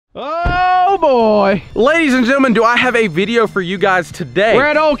Oh boy. Ladies and gentlemen, do I have a video for you guys today. We're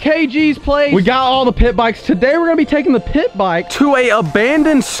at old KG's place. We got all the pit bikes. Today we're gonna be taking the pit bike to a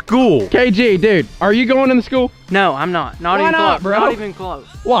abandoned school. KG, dude, are you going in the school? No, I'm not. Not Why even not, close. bro? Not even close.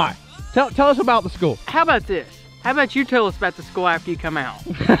 Why? Tell us about the school. How about this? How about you tell us about the school after you come out?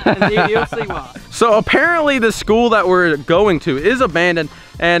 And you'll see why. So apparently the school that we're going to is abandoned,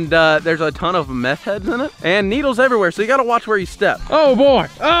 and there's a ton of meth heads in it and needles everywhere, so you gotta watch where you step. Oh boy,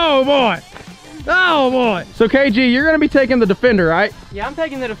 oh boy, oh boy. So KG, you're gonna be taking the Defender, right? Yeah, I'm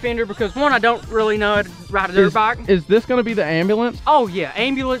taking the Defender because one, I don't really know how to ride a dirt bike. Is this gonna be the ambulance? Oh yeah,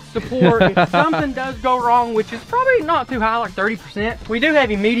 ambulance support. If something does go wrong, which is probably not too high, like 30%. We do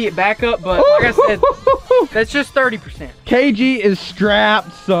have immediate backup, but like I said, that's just 30%. KG is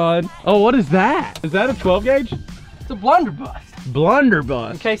strapped, son. Oh, what is that? Is that a 12 gauge? It's a blunderbuss.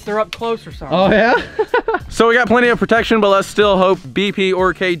 Blunderbuss. In case they're up close or something. Oh yeah? So we got plenty of protection, but let's still hope BP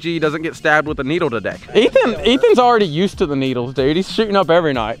or KG doesn't get stabbed with a needle today. Ethan's already used to the needles, dude. He's shooting up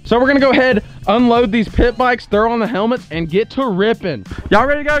every night. So we're gonna go ahead, unload these pit bikes, throw on the helmets, and get to ripping. Y'all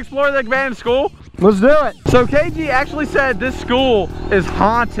ready to go explore the abandoned school? Let's do it. So KG actually said this school is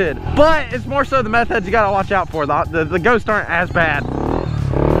haunted, but it's more so the meth heads you gotta watch out for. The ghosts aren't as bad.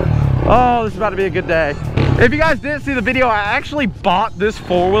 Oh, this is about to be a good day. If you guys didn't see the video, I actually bought this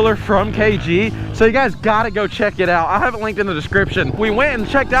four-wheeler from KG, so you guys gotta go check it out. I have it linked in the description. We went and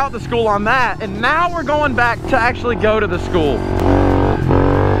checked out the school on that, and now we're going back to actually go to the school.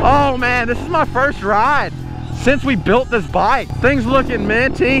 Oh man, this is my first ride since we built this bike. Things looking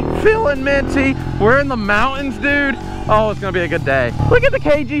minty, feeling minty. We're in the mountains, dude. Oh, it's gonna be a good day. Look at the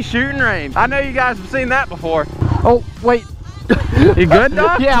KG shooting range. I know you guys have seen that before. Oh, wait. You good,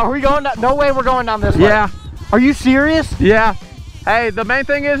 dog? Yeah, are we going down? No way we're going down this way. Yeah. Are you serious? Yeah. Hey, the main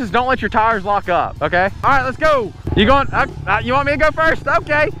thing is don't let your tires lock up, okay? All right, let's go. You going, you want me to go first?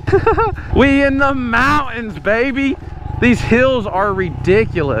 Okay. We in the mountains, baby. These hills are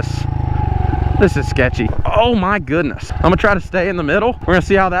ridiculous. This is sketchy. Oh my goodness. I'm gonna try to stay in the middle. We're gonna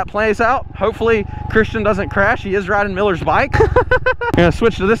see how that plays out. Hopefully Christian doesn't crash. He is riding Miller's bike. We're gonna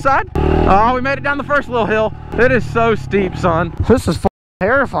switch to this side. Oh, we made it down the first little hill. It is so steep, son. This is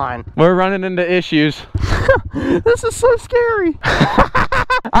terrifying. We're running into issues. This is so scary.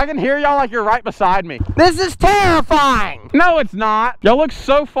 I can hear y'all like you're right beside me. This is terrifying. No, it's not. Y'all look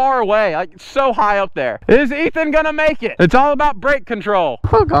so far away, like so high up there. Is Ethan gonna make it? It's all about brake control.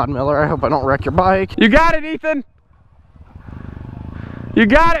 Oh God, Miller, I hope I don't wreck your bike. You got it, Ethan. You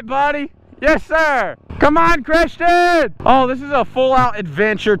got it, buddy. Yes, sir. Come on, Christian. Oh, this is a full-out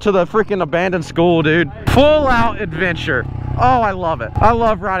adventure to the freaking abandoned school, dude. Full-out adventure. Oh, I love it. I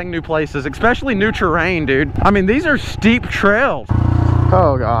love riding new places, especially new terrain, dude. I mean, these are steep trails.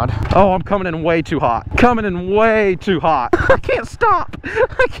 Oh God. Oh, I'm coming in way too hot. Coming in way too hot. I can't stop.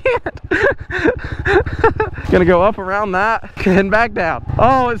 I can't. Gonna go up around that and back down.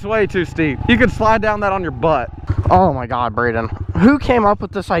 Oh, it's way too steep. You could slide down that on your butt. Oh my God, Braydon. Who came up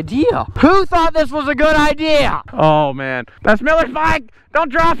with this idea? Who thought this was a good idea? Oh man, that's Miller's bike. Don't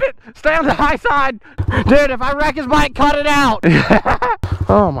drop it. Stay on the high side. Dude, if I wreck his bike, cut it out.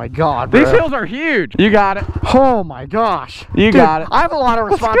 Oh my God, bro. These hills are huge. You got it. Oh my gosh. You got it. I have a lot of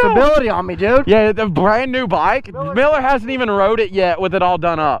responsibility on me, dude. Yeah, the brand new bike. Miller hasn't even rode it yet with it all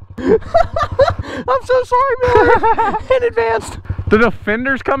done up. I'm so sorry, Miller. In advance. The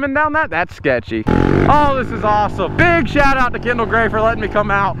Defender's coming down that? That's sketchy. Oh, this is awesome. Big shout out to Kendall Gray for letting me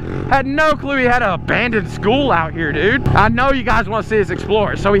come out. Had no clue he had an abandoned school out here, dude. I know you guys want to see us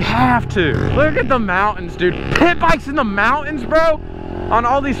explore, so we have to. Look at the mountains, dude. Pit bikes in the mountains, bro. On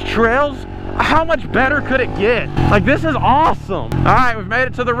all these trails. How much better could it get? Like, this is awesome. All right, we've made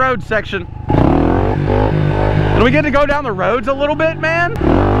it to the road section. And we get to go down the roads a little bit, man.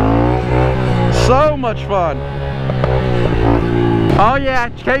 So much fun. Oh yeah,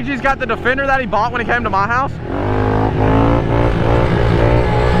 KG's got the Defender that he bought when he came to my house.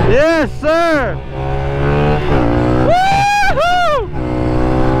 Yes, sir. Woo-hoo!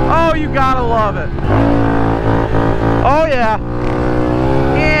 Oh, you gotta love it. Oh yeah.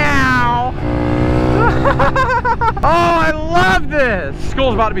 Meow. Oh, I love this.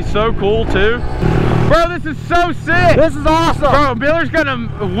 School's about to be so cool too. Bro, this is so sick. This is awesome. Bro, Miller's gonna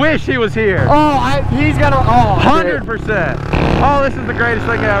wish he was here. Oh, he's gonna, 100%. Oh, this is the greatest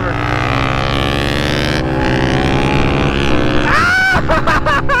thing ever. Ah!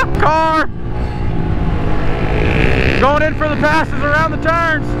 Car. Going in for the passes around the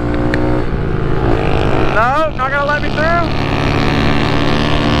turns. No, not gonna let me through.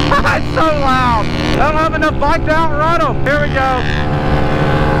 It's so loud. I don't have enough bike to outrun them. Here we go.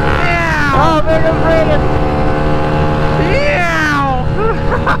 Yeah. Oh, there goes Braydon. Yeah.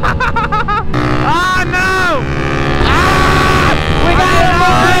 Oh no! We got it,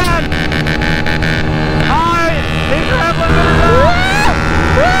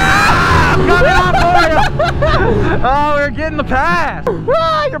 Oh, we're getting the pass.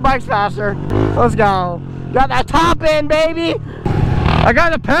 Your bike's faster. Let's go. Got that top end, baby. I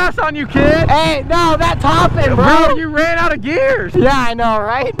got the pass on you, kid. Hey, no, that top end, Bro, you ran out of gears. Yeah, I know,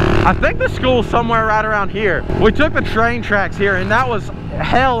 right? I think the school's somewhere right around here. We took the train tracks here, and that was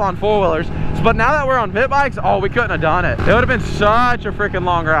hell on four-wheelers. But now that we're on pit bikes, oh, we couldn't have done it. It would have been such a freaking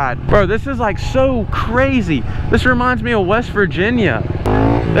long ride. Bro, this is like so crazy. This reminds me of West Virginia.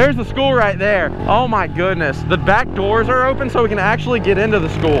 There's the school right there. Oh my goodness. The back doors are open so we can actually get into the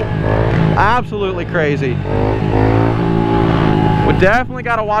school. Absolutely crazy. We definitely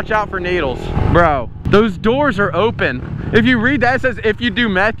got to watch out for needles. Bro, those doors are open. If you read that, it says if you do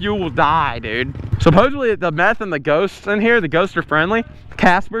meth, you will die, dude. Supposedly the meth and the ghosts in here, the ghosts are friendly.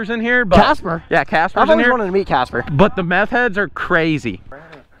 Casper's in here, but Casper? Yeah, Casper's I've in always here. wanted to meet Casper. But the meth heads are crazy.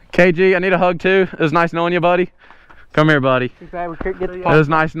 KG, I need a hug too. It was nice knowing you, buddy. Come here, buddy. It was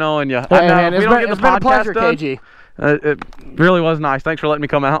nice knowing you. Hey, man, it's been a pleasure, done, KG. It really was nice. Thanks for letting me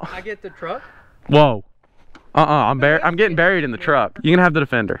come out. I get the truck? Whoa. I'm getting buried in the truck. You can have the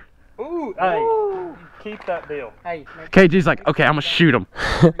Defender. Ooh, Hey, ooh. keep that deal. Hey. KG's like, okay, I'm gonna shoot him.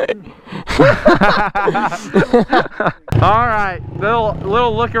 All right,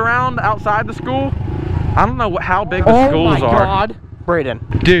 little look around outside the school. I don't know how big the schools are. Oh my God,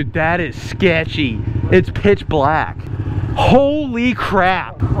 Braydon. Dude, that is sketchy. It's pitch black. Holy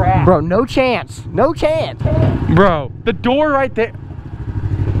crap. Bro, no chance. No chance. Bro, the door right there.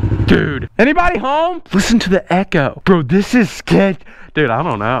 Dude, anybody home? Listen to the echo. Bro, this is sketch. Dude, I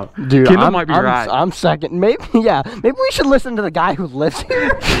don't know. Dude, Kendall might be right. I'm second. Maybe, yeah. Maybe we should listen to the guy who lives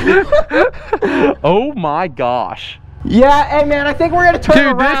here. Oh my gosh. Yeah, hey man, I think we're gonna turn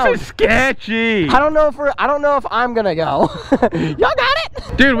Dude, around. this is sketchy. I don't know if I'm gonna go. Y'all got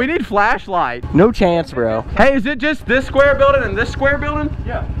it? Dude, we need flashlight. No chance, bro. Hey, is it just this square building and this square building?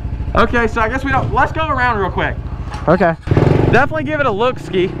 Yeah. Okay, so I guess we don't. Let's go around real quick. Okay. Definitely give it a look,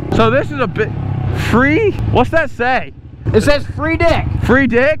 Ski. So this is a bit free. What's that say? It says free dick. Free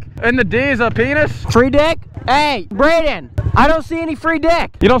dick? And the D is a penis? Free dick? Hey, Braydon, I don't see any free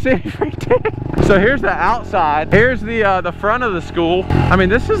dick. You don't see any free dick? So here's the outside. Here's the front of the school. I mean,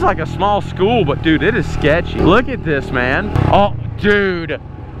 this is like a small school, but dude, it is sketchy. Look at this, man. Oh, dude.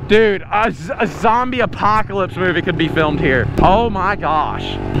 Dude, a zombie apocalypse movie could be filmed here. Oh my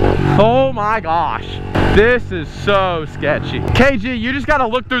gosh. Oh my gosh. This is so sketchy. KG, you just gotta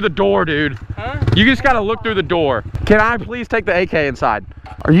look through the door, dude. Huh? You just gotta look through the door. Can I please take the AK inside?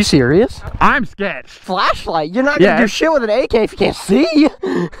 Are you serious? I'm sketched. Flashlight? You're not gonna do shit with an AK if you can't see.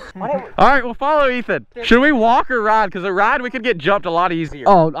 All right, well, follow Ethan. Should we walk or ride? Because a ride, we could get jumped a lot easier.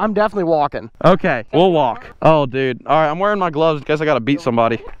 Oh, I'm definitely walking. Okay, we'll walk. Oh, dude. All right, I'm wearing my gloves in case I gotta beat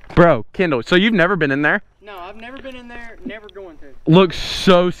somebody. Bro, Kendall, so you've never been in there? No, I've never been in there, never going to. Looks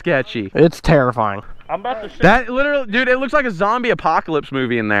so sketchy. It's terrifying. I'm about to shoot. That literally, dude, it looks like a zombie apocalypse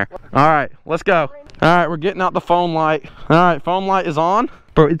movie in there. All right, let's go. All right, we're getting out the phone light. All right, phone light is on.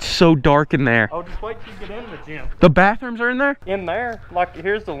 Bro, it's so dark in there. Oh, just wait till you get in the gym. The bathrooms are in there? In there, like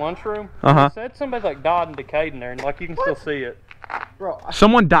here's the lunchroom. Uh-huh. It said somebody like died and decayed in there, and like you can still see it. Bro,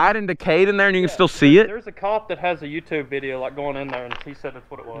 Someone died and decayed in there and you can still see it? There's a cop that has a YouTube video like going in there, and he said that's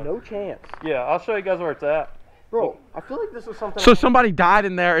what it was. no chance. Yeah, I'll show you guys where it's at. Bro, I feel like this is something. So somebody died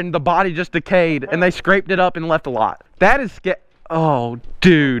in there and the body just decayed and they scraped it up and left a lot. That is oh,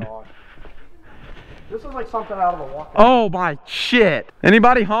 dude. This is like something out of a walk. Oh my shit.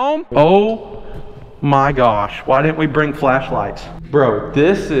 Anybody home? Oh my gosh. Why didn't we bring flashlights? Bro,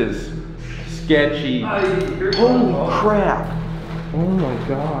 this is sketchy. Holy crap. Oh my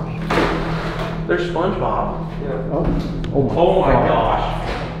gosh. There's SpongeBob. Yeah. Oh my gosh.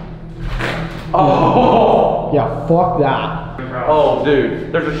 Oh. Yeah, fuck that. Oh,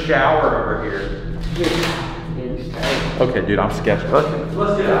 dude. There's a shower over here. Okay, dude, I'm sketchy. Let's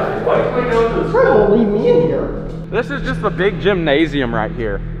get out of here. Why can't we go to the Bro, don't leave me in here. This is just the big gymnasium right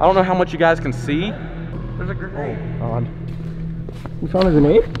here. I don't know how much you guys can see. There's a grenade. Oh, God. You found a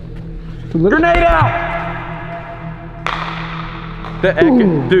grenade? Grenade out!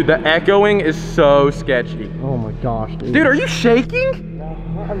 Dude, the echoing is so sketchy. Oh my gosh, dude. Dude, are you shaking?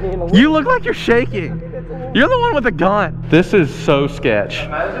 You look like you're shaking. You're the one with the gun. This is so sketch.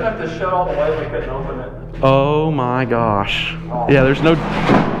 Imagine if the shut all the way we couldn't open it. Oh my gosh. Yeah, there's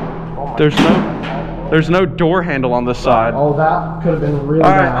no door handle on this side. Oh, that could have been really All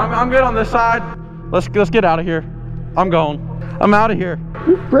right, bad. I'm good on this side. Let's get out of here. I'm going. I'm out of here.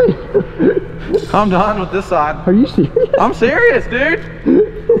 Great. I'm done with this side. Are you serious? I'm serious,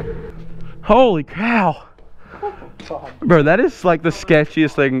 dude. Holy cow. Bro, that is like the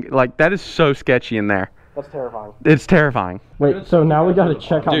sketchiest thing. Like, that is so sketchy in there. That's terrifying. It's terrifying. Wait, so now we gotta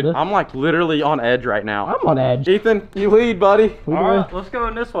check out Dude, this. I'm like literally on edge right now. I'm on edge. Ethan, you lead, buddy. All right, let's go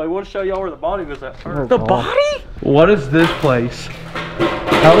in this way. We'll show y'all where the body was at first. The body? What is this place?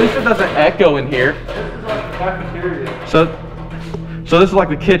 At least it doesn't echo in here. This is like the cafeteria. So this is like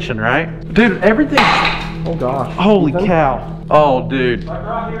the kitchen, right? Dude, everything. Oh gosh. Holy cow. Oh, dude. Like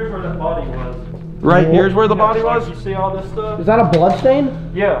right here's where the body was. Right here's where the Yeah, body like was? You see all this stuff? Is that a blood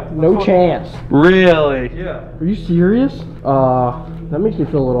stain? Yeah. No chance. Really? Yeah. Are you serious? That makes me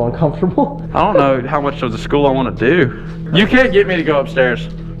feel a little uncomfortable. I don't know how much of the school I want to do. You can't get me to go upstairs.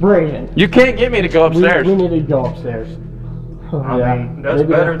 Braydon. You can't get me to go upstairs. We need to go upstairs. I mean, that's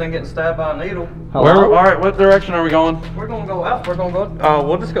better than getting stabbed by a needle. All right, what direction are we going? We're gonna go out. We're gonna go.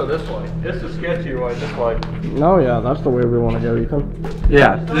 We'll just go this way. It's the sketchy way. This way. Oh yeah, that's the way we want to go, Ethan.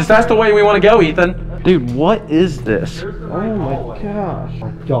 Yeah, that's the way we want to go, Ethan. Dude, what is this? Here's the Oh main my hallway.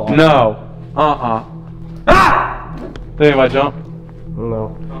 gosh. God. No. Ah! Did anybody jump?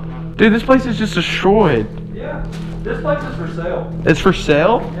 No. Dude, this place is just destroyed. Yeah. This place is for sale. It's for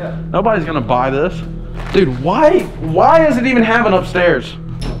sale? Yeah. Nobody's gonna buy this. Dude, why does it even have an upstairs?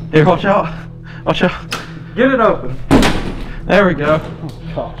 Here, watch out. Watch out. Get it open. There we go.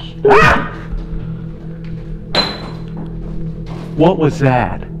 Gosh. Ah! What was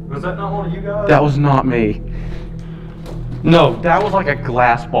that? Was that not one of you guys? That was not me. No, that was like a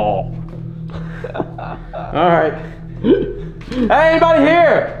glass ball. Alright. Hey, anybody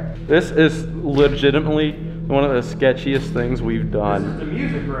here? This is legitimately one of the sketchiest things we've done. This is the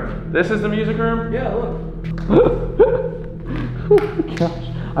music room. This is the music room? Yeah, look. Gosh.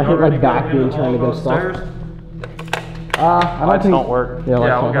 I hit my back being trying to go upstairs. stuff. I Lights don't don't think. work. Yeah,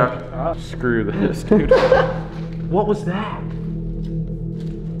 lights we'll don't go. Screw this, dude. What was that?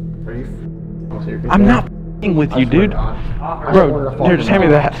 Are you? I'm not f***ing with you, dude. Bro, here, just hand me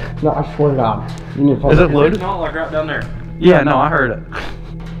that. No, I swear to God. You need to Is it It's loaded? not like right down there. Yeah, no, I heard it.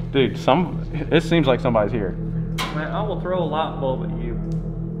 Dude, it seems like somebody's here. Man, I will throw a light bulb at you.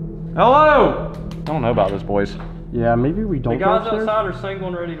 Hello! I don't know about this, boys. Yeah, maybe we don't The go guys upstairs outside are single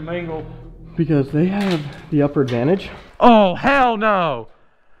and ready to mingle. because they have the upper advantage. Oh, hell no!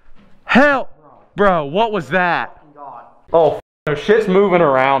 Hell! Bro, what was that? Oh, no, shit's moving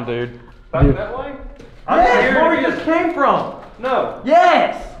around, dude. Back that way? Yes, where we just came from! No.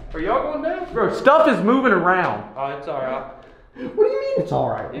 Yes! Are y'all going down? Bro, stuff is moving around. Oh, it's alright. What do you mean it's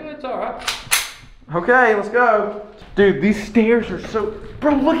alright? Yeah, it's alright. Okay, let's go. Dude, these stairs are so...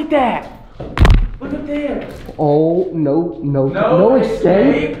 Bro, look at that! Look at this! Oh, no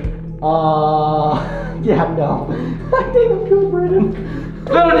escape? Yeah, no. I think I'm good, Braydon.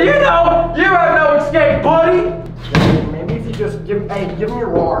 Little do you know, you have no escape, buddy! Maybe if you just give me your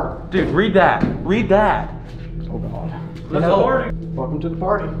roar. Dude, read that. Read that. Oh God. Let's party. Welcome to the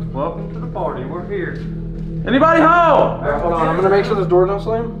party. Welcome to the party. We're here. Anybody home? Hold on, I'm gonna make sure this door don't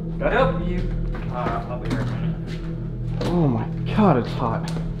slam. To help you. Alright, I'll be here. Oh my God, it's hot.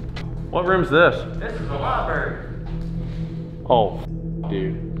 What room's this? This is a library. Oh,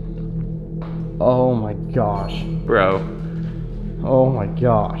 dude. Oh my gosh. Bro. Oh my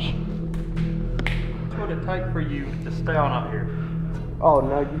gosh. What would it take for you to stay on up here? Oh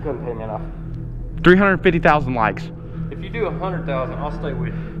no, you couldn't pay me enough. 350,000 likes. If you do 100,000, I'll stay with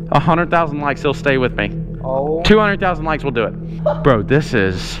you. 100,000 likes, he'll stay with me. Oh. 200,000 likes, we'll do it. Bro, this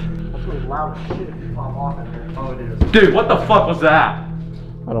is... That's really loud as shit if you pop off in here. Oh, it is. Dude, what the fuck was that?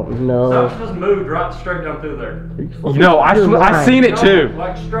 I don't know. Something just moved right straight down through there. No, I seen it too. No,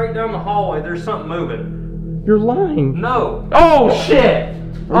 like straight down the hallway, there's something moving. You're lying. No. Oh, shit!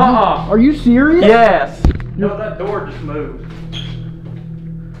 Are you serious? Yes! No, that door just moved.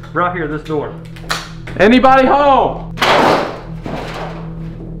 Right here, this door. Anybody home?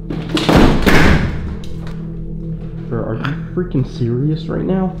 Bro, are you freaking serious right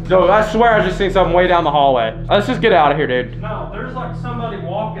now? No, I swear I just seen something way down the hallway. Let's just get out of here, dude. No, there's like somebody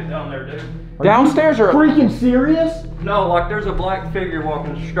walking down there, dude. Downstairs or... Freaking serious? No, like there's a black figure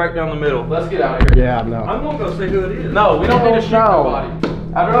walking straight down the middle. Let's get out of here. Yeah, no. I'm gonna go see who it is. No, we don't need to shoot No. nobody.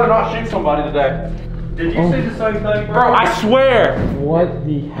 I'd rather not shoot somebody today. Did you see the same thing, Bro, I swear. What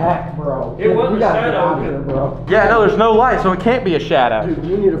the heck, bro? It wasn't we gotta a get shadow. out of here, bro. Yeah, no, there's no light, so it can't be a shadow. Dude,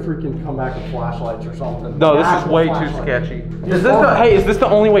 we need to freaking come back with flashlights or something. No, this is Actual way too flashlights. sketchy. Is this the, hey, is this the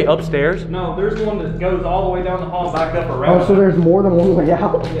only way upstairs? No, there's one that goes all the way down the hall, back up around. Oh, so there's more than one way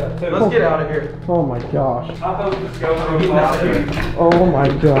out? Yeah, two. Let's get out of here. Oh my gosh. I hope this goes real Getting out of here. fast. Oh my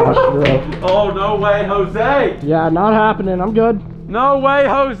gosh, bro. Oh, no way, Jose. Yeah, not happening. I'm good. No way,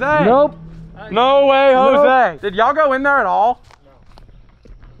 Jose. Nope. No way, Jose. Did y'all go in there at all?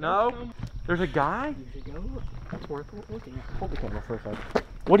 No. There's a guy? That's worth looking at. Hold the camera for a second.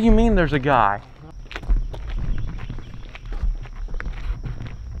 What do you mean there's a guy?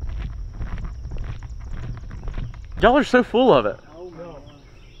 Y'all are so full of it. Oh no.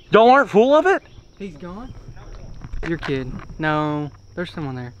 Y'all aren't full of it? He's gone? You're kidding. No, there's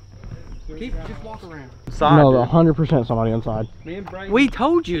someone there. Just walk around. No, 100% somebody inside. Me and Braydon. We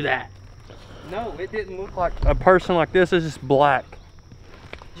told you that. No, it didn't look like a person like this. It's just black.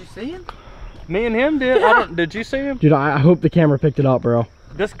 Did you see him? Me and him did. I don't, did you see him? Dude, I hope the camera picked it up, bro.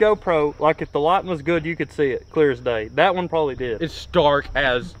 This GoPro, like if the lighting was good, you could see it clear as day. That one probably did. It's dark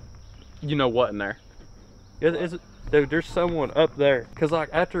as you know what in there. Dude, there's someone up there. Cause like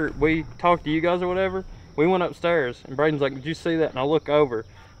after we talked to you guys or whatever, we went upstairs and Braydon's like, did you see that? And I look over,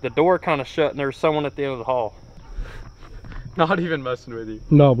 the door kind of shut and there was someone at the end of the hall. Not even messing with you.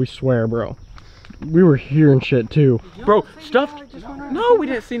 No, we swear, bro. We were hearing shit too. Bro, stuff. No, we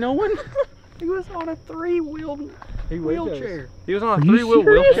didn't see no one. He was on a three-wheeled wheelchair. He was on a Are you three-wheel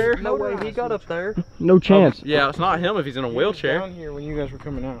serious? wheelchair. No way, he got up there. No chance. Yeah, it's not him if he's in a wheelchair. Down here when you guys were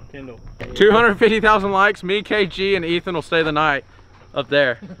coming out. Kendall. 250,000 likes. Me, KG, and Ethan will stay the night up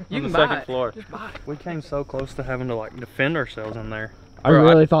there on the second floor. Just buy it. We came so close to having to like defend ourselves in there. I Bro,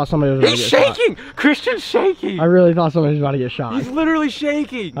 really thought somebody was about to He's get shot. shaking! Christian's shaking! I really thought somebody was about to get shot. He's literally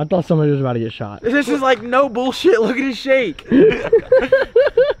shaking! I thought somebody was about to get shot. This is like no bullshit. Look at his shake.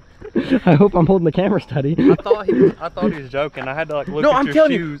 I hope I'm holding the camera steady. I thought he was joking. I had to like look No, at I'm your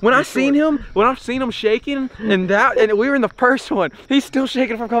telling you, shoes when I before. seen him shaking, and we were in the first one, he's still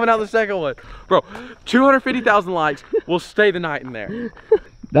shaking from coming out the second one. Bro, 250,000 likes. We'll stay the night in there.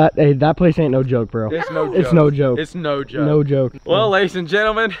 That place ain't no joke, bro. It's no joke. It's no joke. It's no joke. No joke. Well, ladies and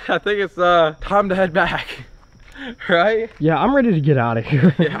gentlemen, I think it's time to head back. Right? Yeah, I'm ready to get out of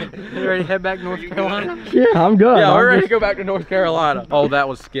here. Yeah. You ready to head back to North Carolina? Yeah, I'm good. Yeah, I'm we're ready just- to go back to North Carolina. Oh, that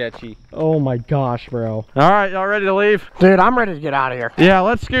was sketchy. Oh my gosh, bro. All right, y'all ready to leave? Dude, I'm ready to get out of here. Yeah,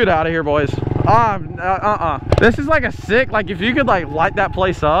 let's scoot out of here, boys. This is like a sick, like if you could like light that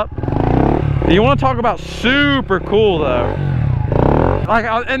place up. You want to talk about super cool though.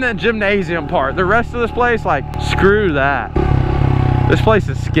 Like in the gymnasium part. The rest of this place, like screw that. This place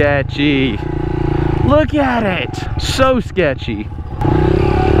is sketchy. Look at it. So sketchy.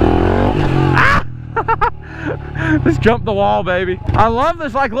 Ah! Just jump the wall, baby. I love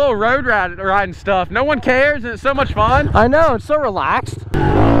this like little road riding stuff. No one cares and it's so much fun. I know, it's so relaxed. Woo!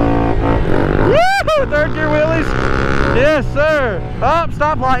 Third gear wheelies. Yes, sir. Oh,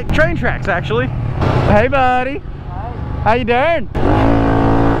 stoplight. Train tracks, actually. Hey, buddy. Hi. How you doing?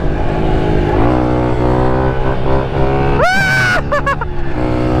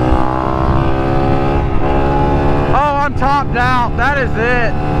 Oh, I'm topped out. That is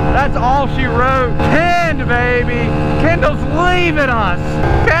it. That's all she wrote. Kend, baby. Kendall's leaving us.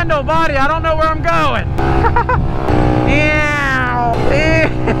 Kendall, buddy, I don't know where I'm going. Ew. Ew.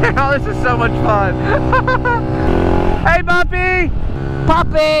 This is so much fun. Hey, puppy.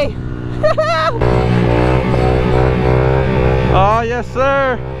 Puppy! Oh, yes,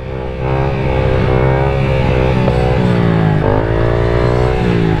 sir.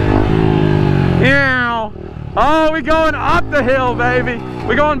 Ew. Oh, we going up the hill, baby.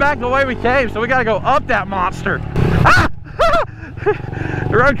 We going back the way we came, so we gotta go up that monster. Ah!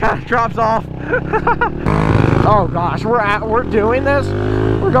 The road kind of drops off. Oh gosh, we're doing this?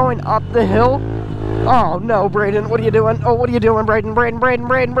 We're going up the hill? Oh no, Braydon, what are you doing? Oh, what are you doing, Braydon?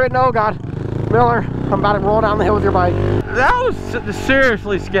 Braydon, oh god. Miller, I'm about to roll down the hill with your bike. That was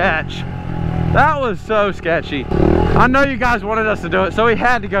seriously sketch. That was so sketchy. I know you guys wanted us to do it, so we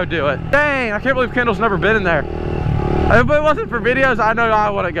had to go do it. Dang, I can't believe Kendall's never been in there. If it wasn't for videos, I know I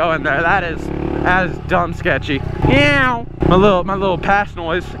wouldn't go in there. That is dumb sketchy. Meow. My little pass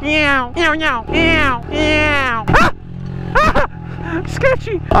noise. Meow, meow, meow, meow, meow. Ah! Ah!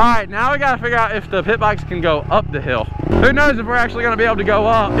 Sketchy. All right, now we gotta figure out if the pit bikes can go up the hill. Who knows if we're actually gonna be able to go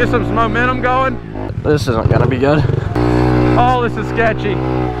up. Get some momentum going. This isn't gonna be good. Oh, this is sketchy.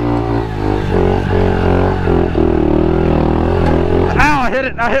 Ow, I hit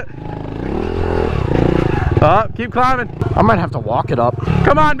it. Oh, keep climbing. I might have to walk it up.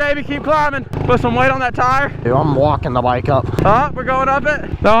 Come on, baby, keep climbing. Put some weight on that tire. Dude, I'm walking the bike up. Oh, we're going up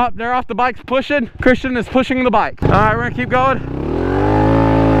it. Oh, they're off, the bike's pushing. Christian is pushing the bike. All right, we're gonna keep going.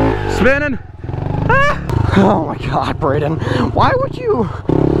 Spinning. Ah. Oh my god, Braydon.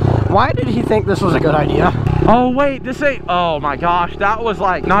 Why did he think this was a good idea? Oh, wait, this ain't, oh my gosh, that was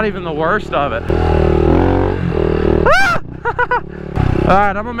like not even the worst of it. Ah! All right,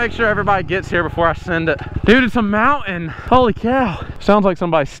 I'm gonna make sure everybody gets here before I send it. Dude, it's a mountain. Holy cow. Sounds like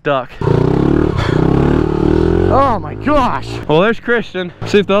somebody's stuck. Oh my gosh. Well, there's Christian.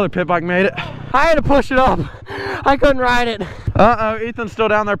 See if the other pit bike made it. I had to push it up. I couldn't ride it. Uh-oh, Ethan's still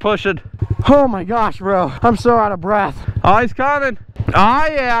down there pushing. Oh my gosh, bro. I'm so out of breath. Oh, he's coming. Oh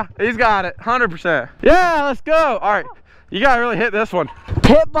yeah, he's got it, 100%. Yeah, let's go. All right, you gotta really hit this one.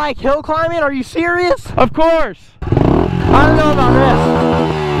 Pit bike hill climbing? Are you serious? Of course. I don't know about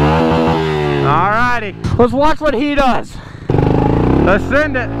Alrighty, this. Let's watch what he does. let's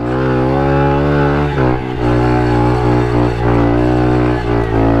send it.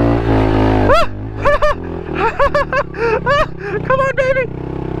 Come on, baby.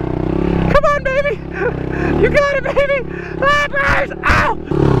 Come on, baby. You got it, baby. Ah, Bryce. Ow.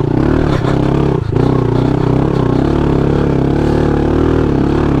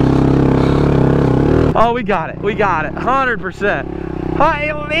 Oh, we got it. We got it.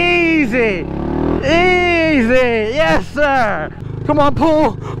 100%. Easy. Easy. Yes, sir. Come on,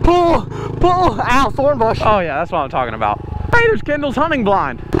 pull, pull, pull. Ow, thorn bush. Oh, yeah, that's what I'm talking about. Hey, there's Kendall's humming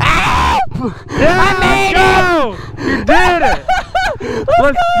blind. Ow! Yeah, I made it. You did it.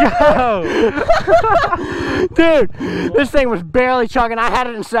 Let's go. Dude, this thing was barely chugging. I had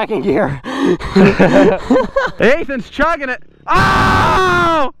it in second gear. Ethan's chugging it.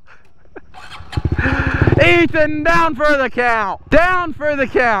 Oh! Ethan, down for the count. Down for the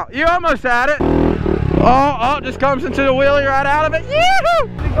count. You almost had it. Oh, just comes into the wheelie right out of it.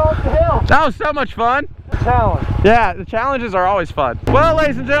 Yoo-hoo! That was so much fun. Challenge. Yeah, the challenges are always fun. Well,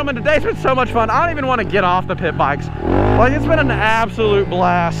 ladies and gentlemen, today's been so much fun. I don't even want to get off the pit bikes. Like, it's been an absolute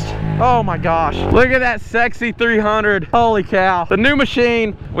blast. Oh my gosh. Look at that sexy 300. Holy cow. The new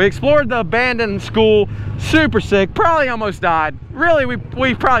machine. We explored the abandoned school. Super sick. Probably almost died. Really,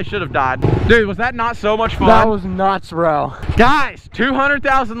 we probably should have died. Dude, was that not so much fun? That was nuts, bro. Guys,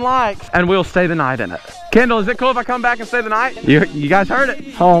 200,000 likes and we'll stay the night in it. Kendall, is it cool if I come back and stay the night? You guys heard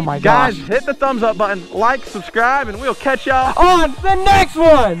it. Oh my gosh. Guys, hit the thumbs up button, like, subscribe, and we'll catch y'all on the next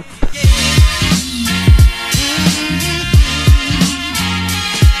one.